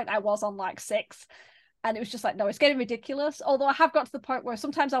at one point I was on like 6, and it was just like, no, it's getting ridiculous. Although I have got to the point where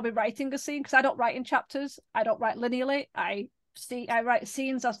sometimes I'll be writing a scene, because I don't write in chapters, I don't write linearly, I write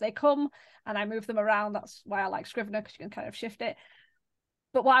scenes as they come, and I move them around. That's why I like Scrivener, because you can kind of shift it.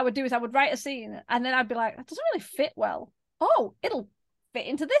 But what I would do is I would write a scene, and then I'd be like, that doesn't really fit well. Oh, it'll fit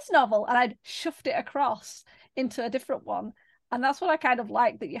into this novel, and I'd shuffed it across into a different one. And that's what I kind of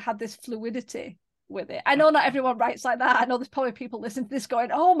like, that you had this fluidity with it. I know not everyone writes like that. I know there's probably people listening to this going,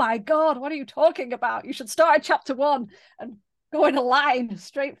 oh my God, what are you talking about? You should start at chapter 1 and go in a line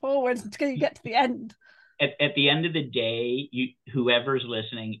straight forward until you get to the end. At the end of the day, whoever's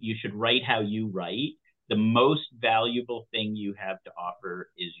listening, you should write how you write. The most valuable thing you have to offer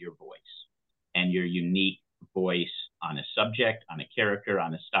is your voice, and your unique voice on a subject, on a character,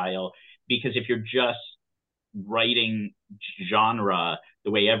 on a style. Because if you're just writing genre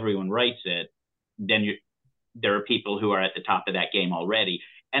the way everyone writes it, then there are people who are at the top of that game already,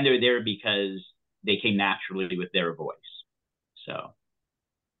 and they're there because they came naturally with their voice. So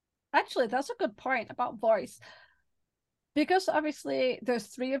actually, that's a good point about voice, because obviously there's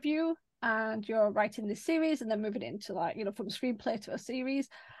three of you and you're writing this series and then moving into, like, you know, from a screenplay to a series.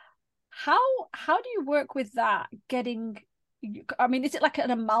 How do you work with that? I mean, is it like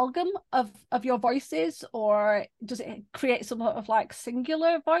an amalgam of your voices, or does it create some sort of like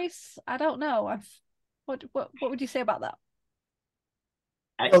singular voice? I don't know. What would you say about that?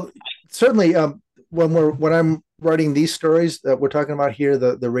 Well, certainly, when I'm writing these stories that we're talking about here,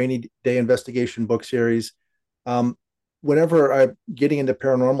 the Rainy Day Investigation book series, whenever I'm getting into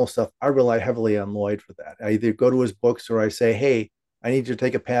paranormal stuff, I rely heavily on Lloyd for that. I either go to his books or I say, "Hey, I need you to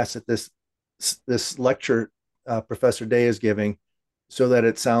take a pass at this lecture Professor Day is giving, so that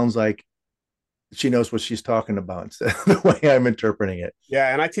it sounds like she knows what she's talking about instead of the way I'm interpreting it."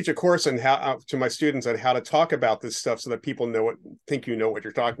 Yeah, and I teach a course on how to my students on how to talk about this stuff so that people think you know what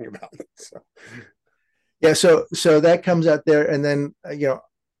you're talking about. So. Yeah, so that comes out there, and then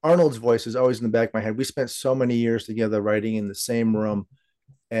Arnold's voice is always in the back of my head. We spent so many years together writing in the same room,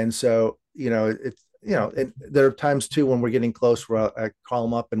 and so it's and there are times too when we're getting close where I call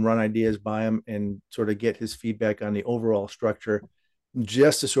him up and run ideas by him and sort of get his feedback on the overall structure,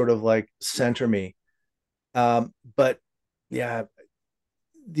 just to sort of like center me. But yeah,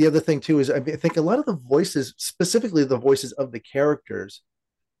 the other thing too is I think a lot of the voices, specifically the voices of the characters,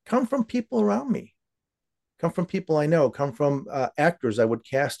 come from people around me, come from people I know, come from actors I would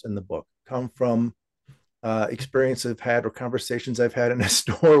cast in the book, come from experience I've had or conversations I've had in a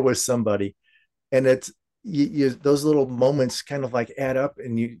store with somebody. And it's those little moments kind of like add up,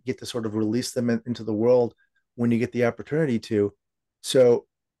 and you get to sort of release them into the world when you get the opportunity to. So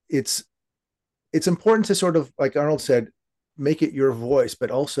it's important to sort of, like Arnold said, make it your voice,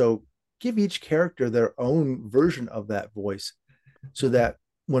 but also give each character their own version of that voice, so that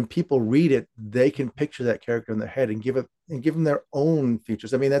when people read it, they can picture that character in their head and give them their own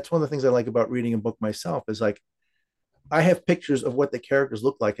features. I mean, that's one of the things I like about reading a book myself, is like I have pictures of what the characters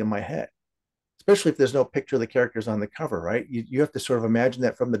look like in my head, especially if there's no picture of the characters on the cover, right? You have to sort of imagine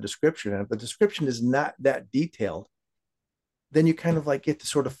that from the description. And if the description is not that detailed, then you kind of like get to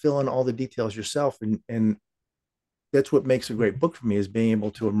sort of fill in all the details yourself. And that's what makes a great book for me, is being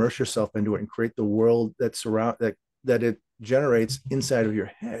able to immerse yourself into it and create the world that it generates inside of your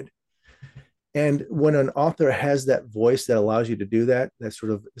head. And when an author has that voice that allows you to do that, that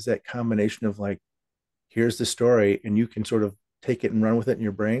sort of is that combination of like, here's the story, and you can sort of take it and run with it in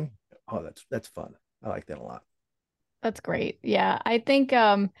your brain. Oh, that's fun. I like that a lot. That's great. Yeah, I think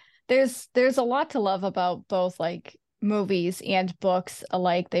there's a lot to love about both like movies and books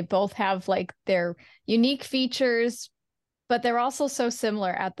alike. They both have like their unique features, but they're also so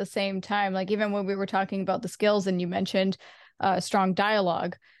similar at the same time. Like even when we were talking about the skills and you mentioned strong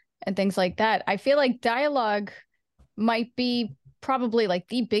dialogue and things like that, I feel like dialogue might be probably like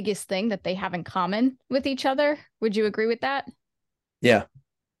the biggest thing that they have in common with each other. Would you agree with that? Yeah.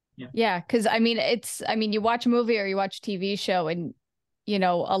 Yeah, because I mean, you watch a movie or you watch a TV show, and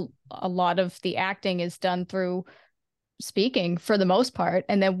a lot of the acting is done through speaking for the most part.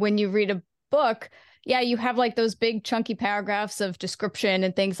 And then when you read a book, yeah, you have like those big chunky paragraphs of description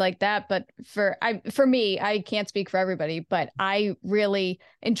and things like that. But for me, I can't speak for everybody, but I really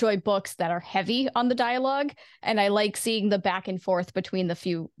enjoy books that are heavy on the dialogue, and I like seeing the back and forth between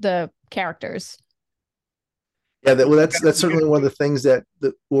the characters. Yeah, that's certainly one of the things that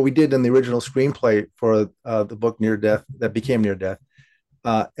what we did in the original screenplay for the book Near Death, that became Near Death,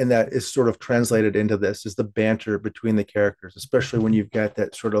 and that is sort of translated into this, is the banter between the characters, especially when you've got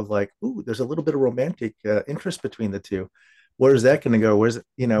that sort of like, ooh, there's a little bit of romantic interest between the two. Where's that going to go? Where's it?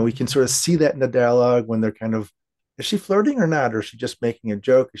 We can sort of see that in the dialogue when they're kind of, is she flirting or not? Or is she just making a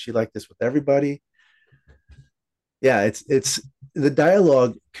joke? Is she like this with everybody? Yeah, it's the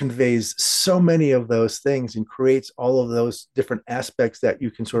dialogue conveys so many of those things and creates all of those different aspects that you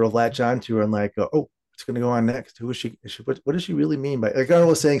can sort of latch onto and like, oh, what's going to go on next? Who is she? What does she really mean by? Like Arnold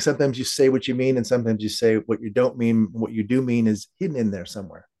was saying, sometimes you say what you mean, and sometimes you say what you don't mean. What you do mean is hidden in there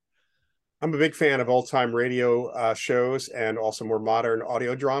somewhere. I'm a big fan of old-time radio shows and also more modern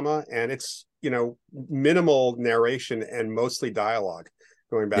audio drama, and it's minimal narration and mostly dialogue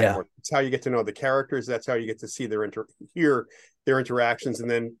going back and forth. It's how you get to know the characters. That's how you get to see hear their interactions, and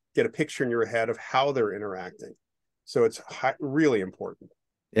then get a picture in your head of how they're interacting. So it's really important.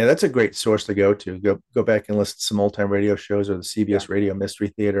 Yeah, that's a great source to go to. Go back and listen to some old time radio shows, or the CBS Radio Mystery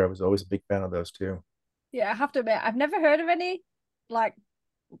Theater. I was always a big fan of those too. Yeah, I have to admit, I've never heard of any like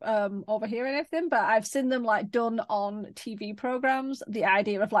overhear anything, but I've seen them like done on TV programs. The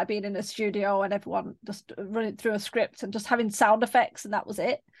idea of like being in a studio and everyone just running through a script and just having sound effects, and that was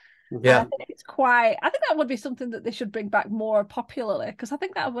it. Yeah, I think that would be something that they should bring back more popularly, because I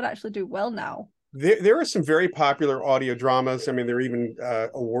think that would actually do well now. There are some very popular audio dramas. I mean, there are even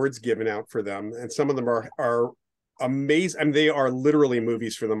awards given out for them, and some of them are amazing. I mean, they are literally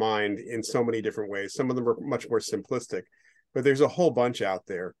movies for the mind in so many different ways. Some of them are much more simplistic, but there's a whole bunch out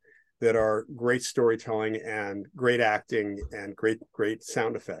there that are great storytelling and great acting and great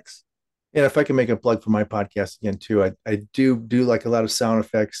sound effects. and if I can make a plug for my podcast again too, I do like a lot of sound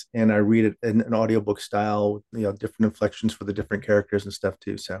effects, and I read it in an audiobook style, different inflections for the different characters and stuff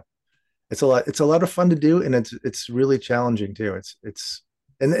too. So it's a lot of fun to do, and it's really challenging too.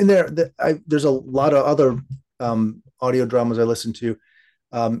 And there's a lot of other audio dramas I listen to.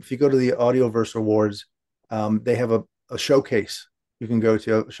 If you go to the Audioverse Awards, they have a showcase. You can go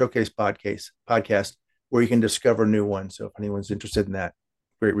to a showcase podcast where you can discover new ones. So if anyone's interested in that,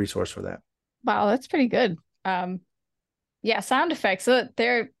 great resource for that. Wow, that's pretty good. Yeah, sound effects.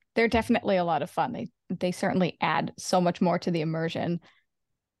 They're definitely a lot of fun. They certainly add so much more to the immersion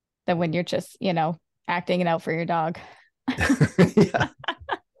than when you're just, acting it out for your dog. Yeah.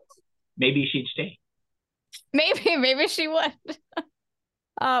 Maybe she'd stay. Maybe she would.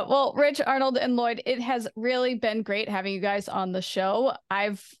 Well, Rich, Arnold, and Lloyd, it has really been great having you guys on the show.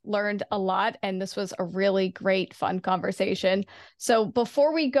 I've learned a lot, and this was a really great, fun conversation. So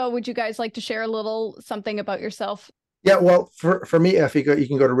before we go, would you guys like to share a little something about yourself? Yeah, well, for me, if you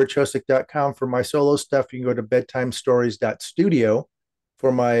can go to richhosick.com for my solo stuff. You can go to bedtimestories.studio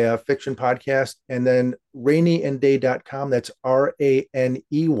for my fiction podcast, and then rainyandday.com. That's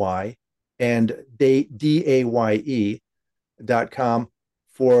RANEY and DAYE.com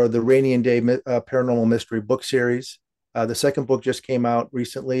for the Rainy and Day Paranormal Mystery book series. The second book just came out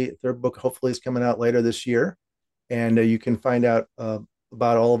recently. Third book hopefully is coming out later this year. And you can find out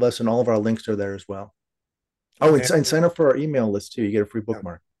about all of us, and all of our links are there as well. Oh, and sign up for our email list too. You get a free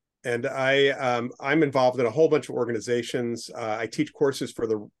bookmark. And I'm involved in a whole bunch of organizations. I teach courses for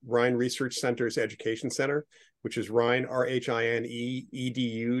the Rhine Research Center's Education Center, which is Rhine,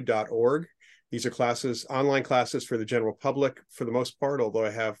 RHINE-EDU.org. These are online classes for the general public for the most part, although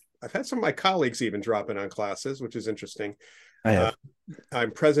I've had some of my colleagues even drop in on classes, which is interesting. I have.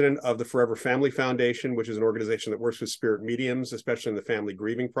 I'm president of the Forever Family Foundation, which is an organization that works with spirit mediums, especially in the family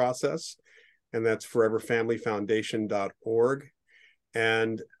grieving process. And that's foreverfamilyfoundation.org.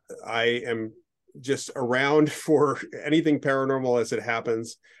 And I am just around for anything paranormal as it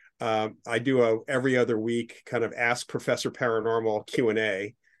happens. I do every other week kind of Ask Professor Paranormal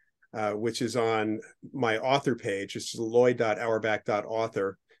Q&A, which is on my author page. It's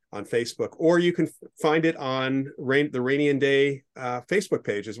lloyd.auerbach.author on Facebook, or you can find it on the Rainy and Day Facebook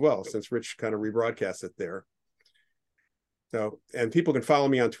page as well, since Rich kind of rebroadcast it there. So, and people can follow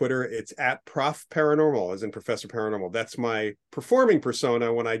me on Twitter. It's at Prof Paranormal, as in Professor Paranormal. That's my performing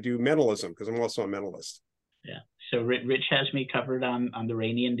persona when I do mentalism, because I'm also a mentalist. Yeah. So Rich has me covered on the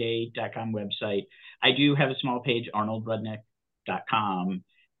rainyandday.com website. I do have a small page, arnoldrudnick.com,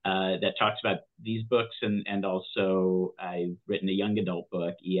 that talks about these books. And also I've written a young adult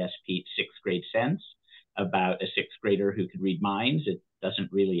book, ESP, Sixth Grade Sense, about a sixth grader who could read minds. It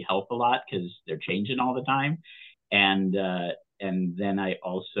doesn't really help a lot because they're changing all the time. And then I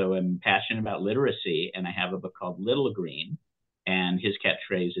also am passionate about literacy, and I have a book called Little Green, and his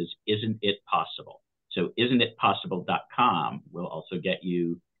catchphrase is, "Isn't it possible?" So isn'titpossible.com will also get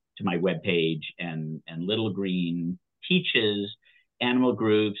you to my webpage, and Little Green teaches animal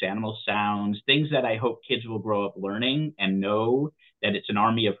groups, animal sounds, things that I hope kids will grow up learning and know that it's an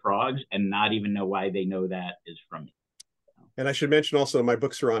army of frogs and not even know why they know that is from me. And I should mention also my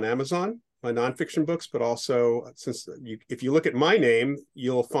books are on Amazon, my nonfiction books, but also if you look at my name,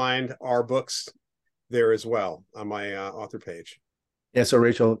 you'll find our books there as well on my author page. Yeah. So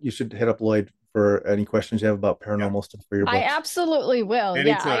Rachel, you should hit up Lloyd for any questions you have about paranormal stuff for your books. I absolutely will.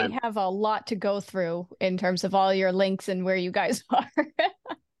 Anytime. Yeah, I have a lot to go through in terms of all your links and where you guys are.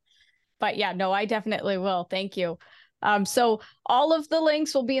 But yeah, no, I definitely will. Thank you. So all of the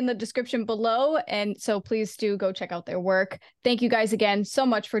links will be in the description below. And so please do go check out their work. Thank you guys again so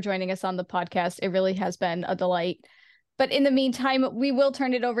much for joining us on the podcast. It really has been a delight. But in the meantime, we will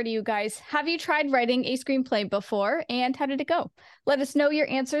turn it over to you guys. Have you tried writing a screenplay before, and how did it go? Let us know your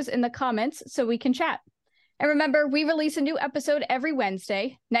answers in the comments so we can chat. And remember, we release a new episode every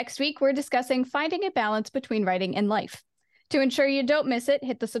Wednesday. Next week, we're discussing finding a balance between writing and life. To ensure you don't miss it,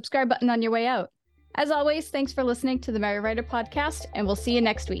 hit the subscribe button on your way out. As always, thanks for listening to the Merry Writer Podcast, and we'll see you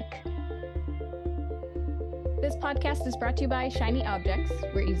next week. This podcast is brought to you by Shiny Objects.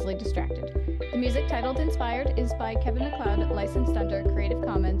 We're easily distracted. The music titled Inspired is by Kevin MacLeod, licensed under Creative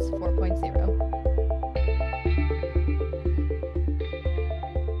Commons 4.0.